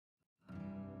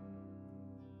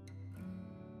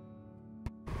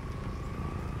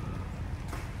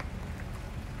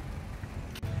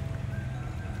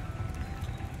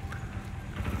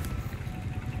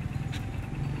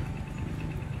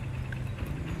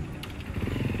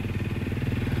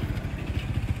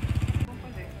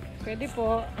Pwede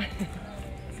po.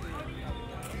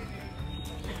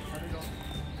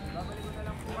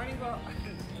 Morning po.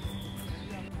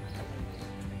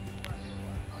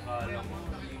 Akala ko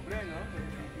libre, no?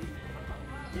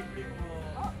 Libre po.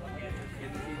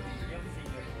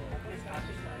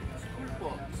 School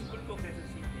po. School po, Quezon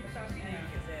City.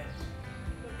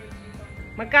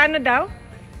 Magkano daw?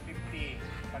 50.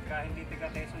 Pagka hindi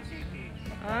taga Quezon City.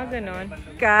 Ah, ganon.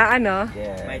 Ka ano?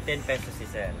 Yes. May 10 pesos si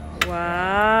sir.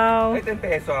 Wow. May 10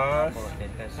 pesos.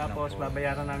 Tapos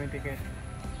babayaran namin ticket.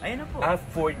 Ayun na po.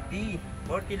 40.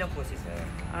 40 lang po si sir.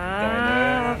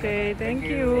 Ah, okay. Thank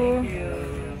you. Thank you.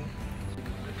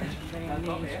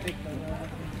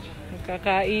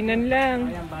 Kakainan lang.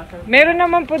 Meron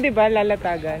naman po, di ba,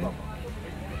 lalatagan?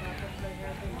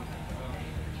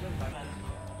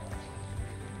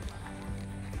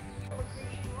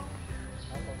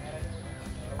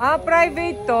 Ah,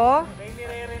 private to.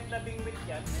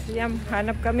 Yan,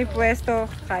 hanap kami pwesto.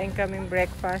 Kain kaming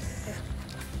breakfast.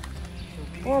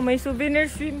 Oh, may souvenir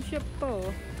swim shop po.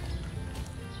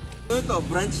 Ano to?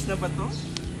 Branch na ba to?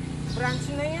 Branch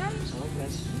na yan. Oh,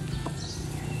 branch.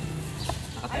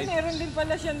 Ay, meron din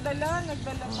pala siyang dala.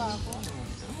 Nagdala pa ako.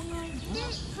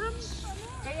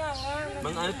 Kaya nga.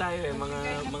 Mga ano tayo eh,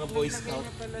 mga Boy Scout.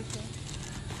 Pala siya.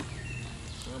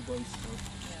 Mga Boy Scout.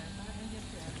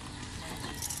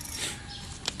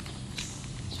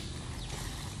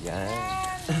 Yan.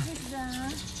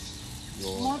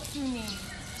 Motsuni.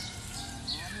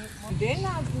 Hindi,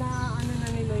 na ano na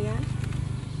nila yan?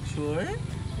 Sure?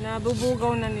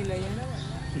 Nabubugaw na nila yan.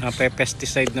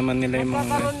 Nape-pesticide naman nila yung mga...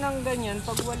 Magkakaroon ng ganyan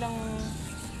pag walang...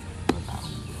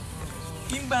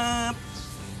 Kimbap!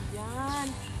 Yan.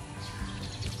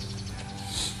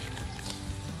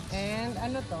 And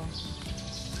ano to?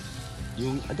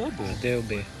 Yung adobo.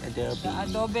 Adobe. Adobe. Sa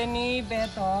adobe ni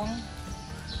Betong.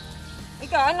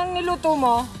 Ikaw, anong niluto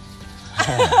mo?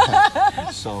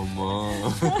 Somo.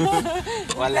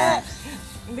 Wala.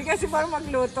 Hindi kasi parang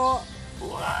magluto.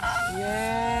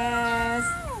 Yes!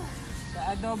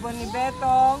 Sa adobo ni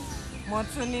Betong,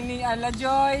 motsuni ni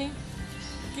Alajoy,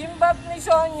 kimbap ni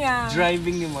Sonia.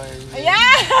 Driving ni Marvin.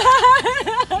 Ayan!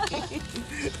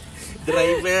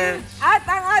 Driver. At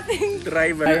ang ating...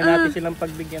 Driver. Kaya natin silang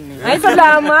pagbigyan niya. Ay,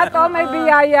 salamat! Oh, may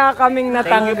biyaya kaming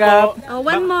natanggap. Oh,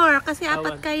 one more, kasi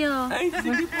apat kayo. Ay,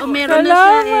 sige po. O, meron na siya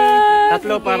eh. Salamat!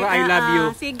 Tatlo para I love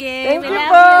you. Sige, Thank we you love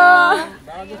po!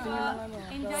 you.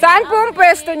 Saan po ang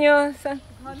pwesto nyo?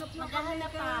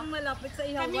 Malapit sa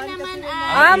ihawan. Kami naman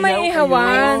Ah, may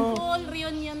ihawan. school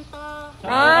reunion to.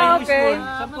 Ah, okay.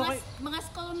 Mga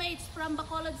schoolmates from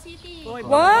Bacolod City.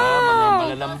 Wow!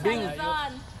 Malalambing.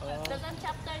 Luzon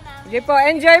chapter namin. Sige po,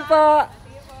 enjoy po!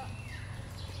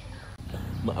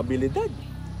 Maabilidad.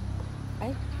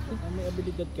 Ay, May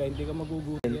abilidad ka, hindi ka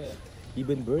magugutom.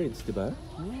 Even birds, di ba?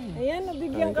 ayan,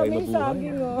 nabigyan Ay, kayo kaming mabuhay.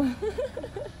 saging, oh.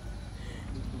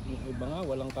 Yung iba nga,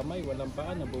 walang kamay, walang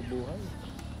paa, nabubuhay.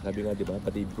 Sabi nga, di ba?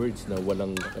 Pati birds na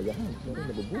walang kakayahan. Meron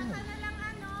nabubuhay.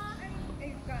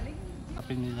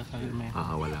 Kapin nila sa may.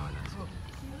 Wala.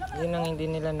 Yun ang hindi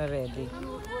nila na-ready.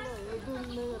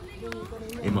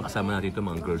 Eh, mga kasama natin ito,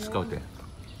 mga Girl Scout eh.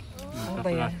 Ano ba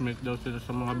yan? Classmate daw sila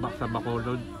sa mga sa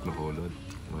Bacolod. Makulod.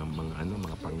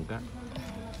 Mga pangga.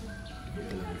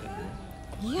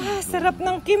 Yeah, sarap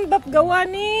ng kimbap gawa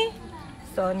ni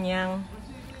Sonyang.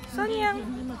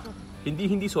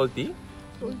 Hindi salty?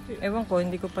 Ewan ko,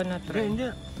 hindi ko pa na-try.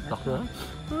 Hindi. Takto na?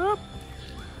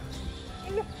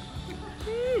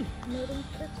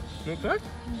 May card?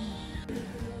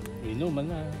 Inuman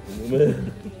na.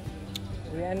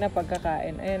 Yan na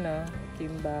pagkakain. Ayun, oh.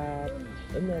 Kimbap.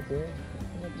 Ano ito?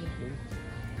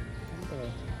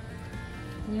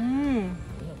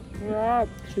 Sarap.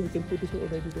 So we can put this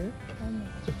already there?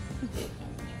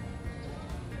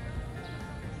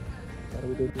 Para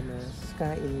we don't na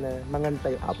kain na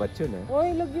mangantay. Apat yun ah.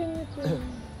 Uy, lagyan niyo ito.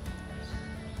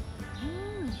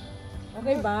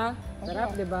 Okay ba?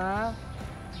 Sarap, di ba?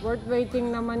 Worth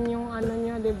waiting naman yung ano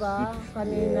niya, di ba?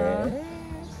 Kanina.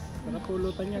 Sarap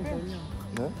pulutan yan, Sonia.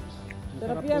 No?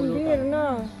 Sarap yan, beer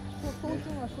na.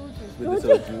 With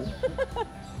the soju.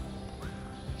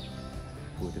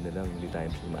 Buti na lang, hindi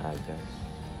tayo maaga.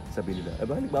 Sabi nila,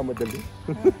 aba, nagmamadali.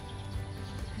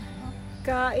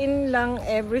 Kain lang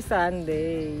every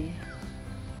Sunday.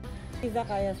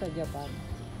 Izakaya sa Japan.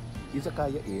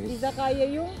 Izakaya is... Izakaya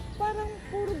yung parang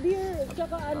puro beer.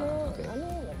 Tsaka ano, okay. ano.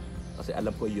 Kasi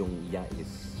alam ko yung ya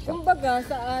is... Kumbaga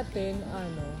sa atin,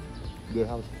 ano. Beer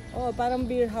house. Oh, parang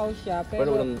beer house siya.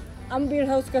 Pero walang... ang beer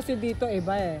house kasi dito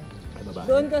iba eh. babae.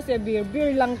 Doon kasi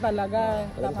beer lang talaga.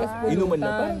 Tapos pulutan. Inuman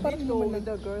lang. Parang Dito with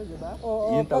the girl, di ba?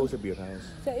 Oo, Yung tao pag- sa beer house.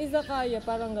 sa izakaya,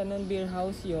 parang ganun, beer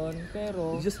house yon.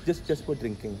 Pero, Just for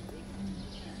drinking.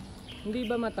 hindi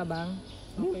ba matabang?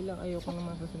 Okay lang, ayoko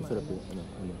naman kasi Masarap po. maalam.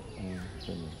 Ano.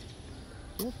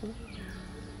 Yes, sir.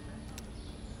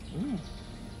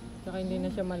 Saka hindi na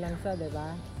siya malansa, di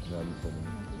ba? Dami po.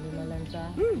 Hindi malansa.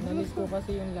 Nalis ko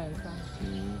kasi yung lansa.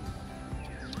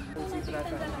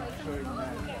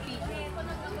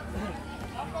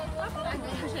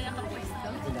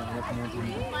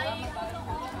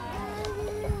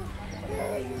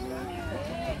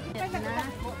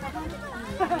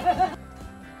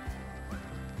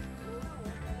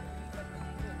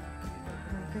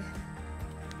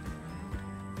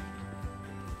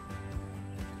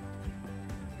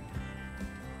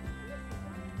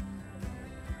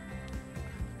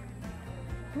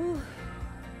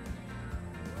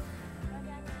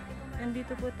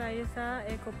 Nandito po tayo sa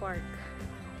Ecopark.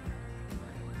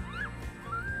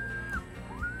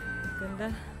 Ganda.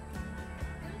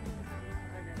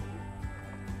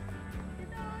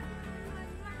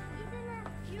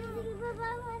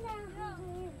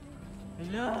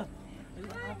 Hala!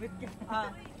 Kapit ka pa.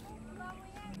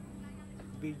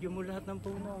 Video mo lahat ng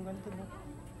puno. Ang ganito na.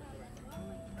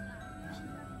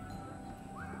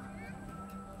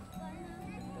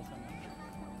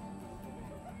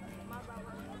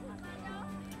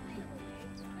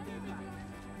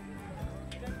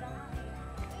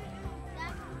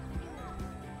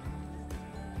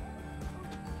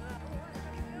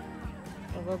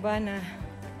 Pababa na.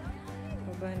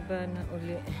 Pababa na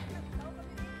uli.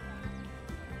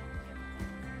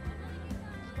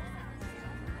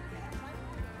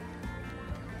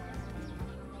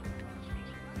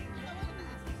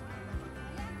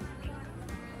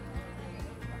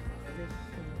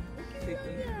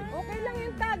 Okay lang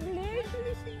yung taglish.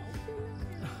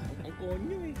 Ang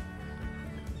konyo eh.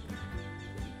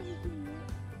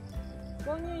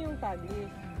 Konyo yung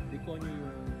taglish. Hindi konyo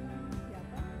yung...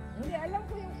 Hindi, alam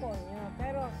ko yung konyo.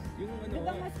 Pero, Yung di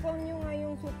ba mas konyo nga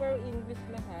yung super English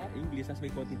lahat? English, tas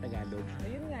may konting Tagalog.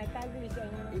 Ayun nga, taglish ay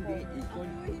yung Hindi,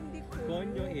 konyo.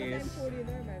 konyo is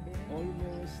Foreigner na din.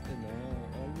 almost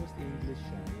English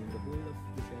siya. In the whole of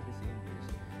the service English.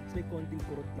 Tapos may konting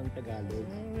kurot ng Tagalog.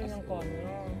 Yun ang konyo.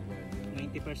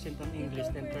 90% ang English,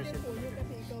 10%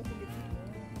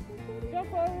 Siya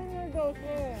foreigner daw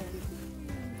siya.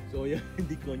 So, yan,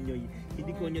 hindi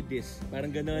konyo this. Parang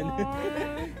ganon.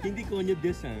 Hindi konyo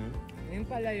this, ha? Yun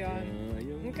pala yun.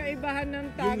 Yung Yung kaibahan ng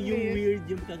yung taglish. weird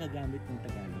yung kakagamit ng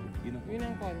Tagalog. Yun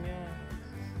ang konyo.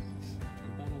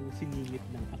 Yung parang siningit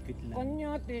lang, akit lang.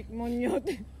 Konyotik,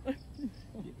 monyotik.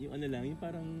 Yung ano lang, yung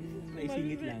parang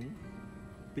naisingit lang.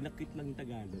 Pinakit lang yung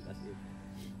Tagalog as if.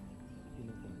 Yun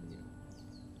ang konyo.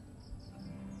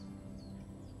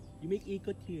 You make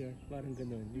ikot here. Parang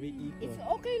ganon. You make ikot. It's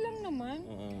okay lang naman.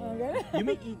 Ganun. You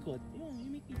make ikot. Yeah, you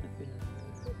make ikot there.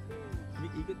 You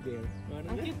make ikot there. Parang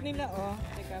Ang cute nila, oh.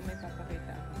 Teka, may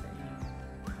papakita ako sa inyo.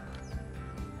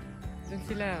 Doon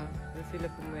sila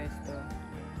pumwesto.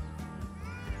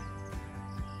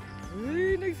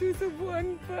 Uy, nagsusubuan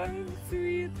pa. Ang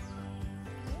sweet.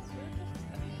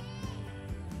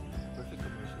 perfect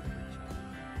commercial bridge.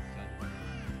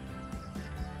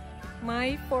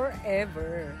 My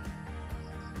forever.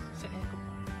 sa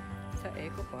Ecopark. Sa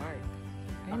Ecopark.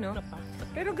 Ay, no?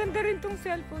 Pero ganda rin tong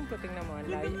cellphone ko. Tingnan mo.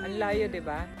 Ang layo, di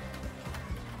ba?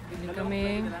 Bili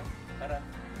kami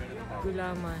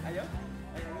gulaman.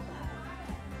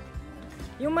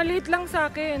 Yung maliit lang sa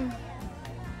akin.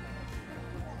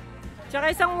 Tsaka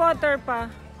isang water pa.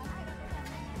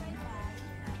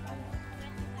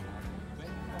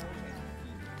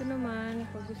 Ito naman,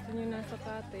 pag gusto nyo nasa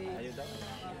cottage.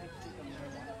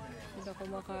 Sila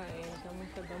kumakain. Kami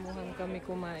sa damuhan kami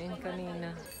kumain kanina.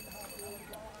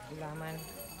 Gulaman.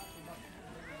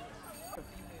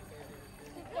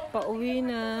 Pauwi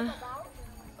na.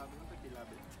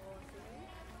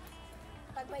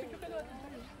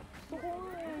 Gusto ko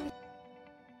nga eh.